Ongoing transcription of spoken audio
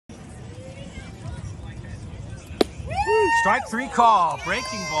Strike three call,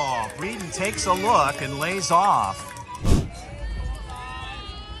 breaking ball. Breeden takes a look and lays off.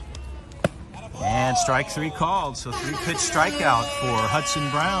 And strike three called, so 3-pitch strikeout for Hudson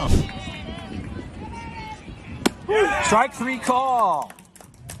Brown. Strike three call.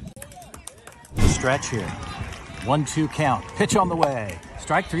 Stretch here. 1-2 count. Pitch on the way.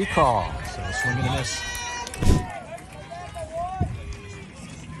 Strike three call. So swing and a miss.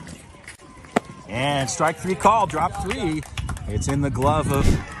 And strike three call. Drop three. It's in the glove of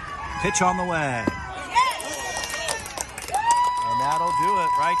pitch on the way. And that'll do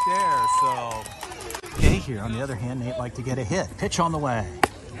it right there. So, okay, here on the other hand, Nate like to get a hit. Pitch on the way.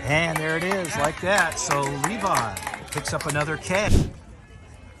 And there it is, like that. So Levi picks up another K.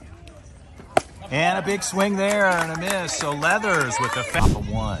 And a big swing there and a miss. So Leathers with the top of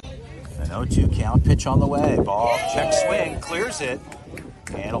one. An 0-2 count, pitch on the way. Ball, check swing, clears it.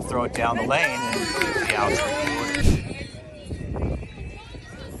 And he'll throw it down the lane and the out's recorded.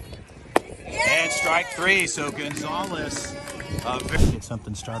 And strike three. So Gonzalez get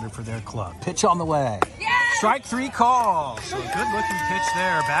something started for their club. Pitch on the way. Strike three call. So good looking pitch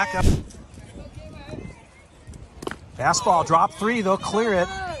there. Back up. Fastball, drop three. They'll clear it.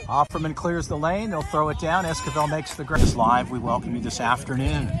 Offerman clears the lane. They'll throw it down. Esquivel makes the grab. Live, we welcome you this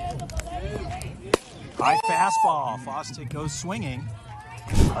afternoon. High fastball. Fosdick goes swinging.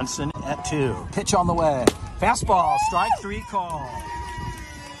 Hudson at 2. Pitch on the way. Fastball, strike three call.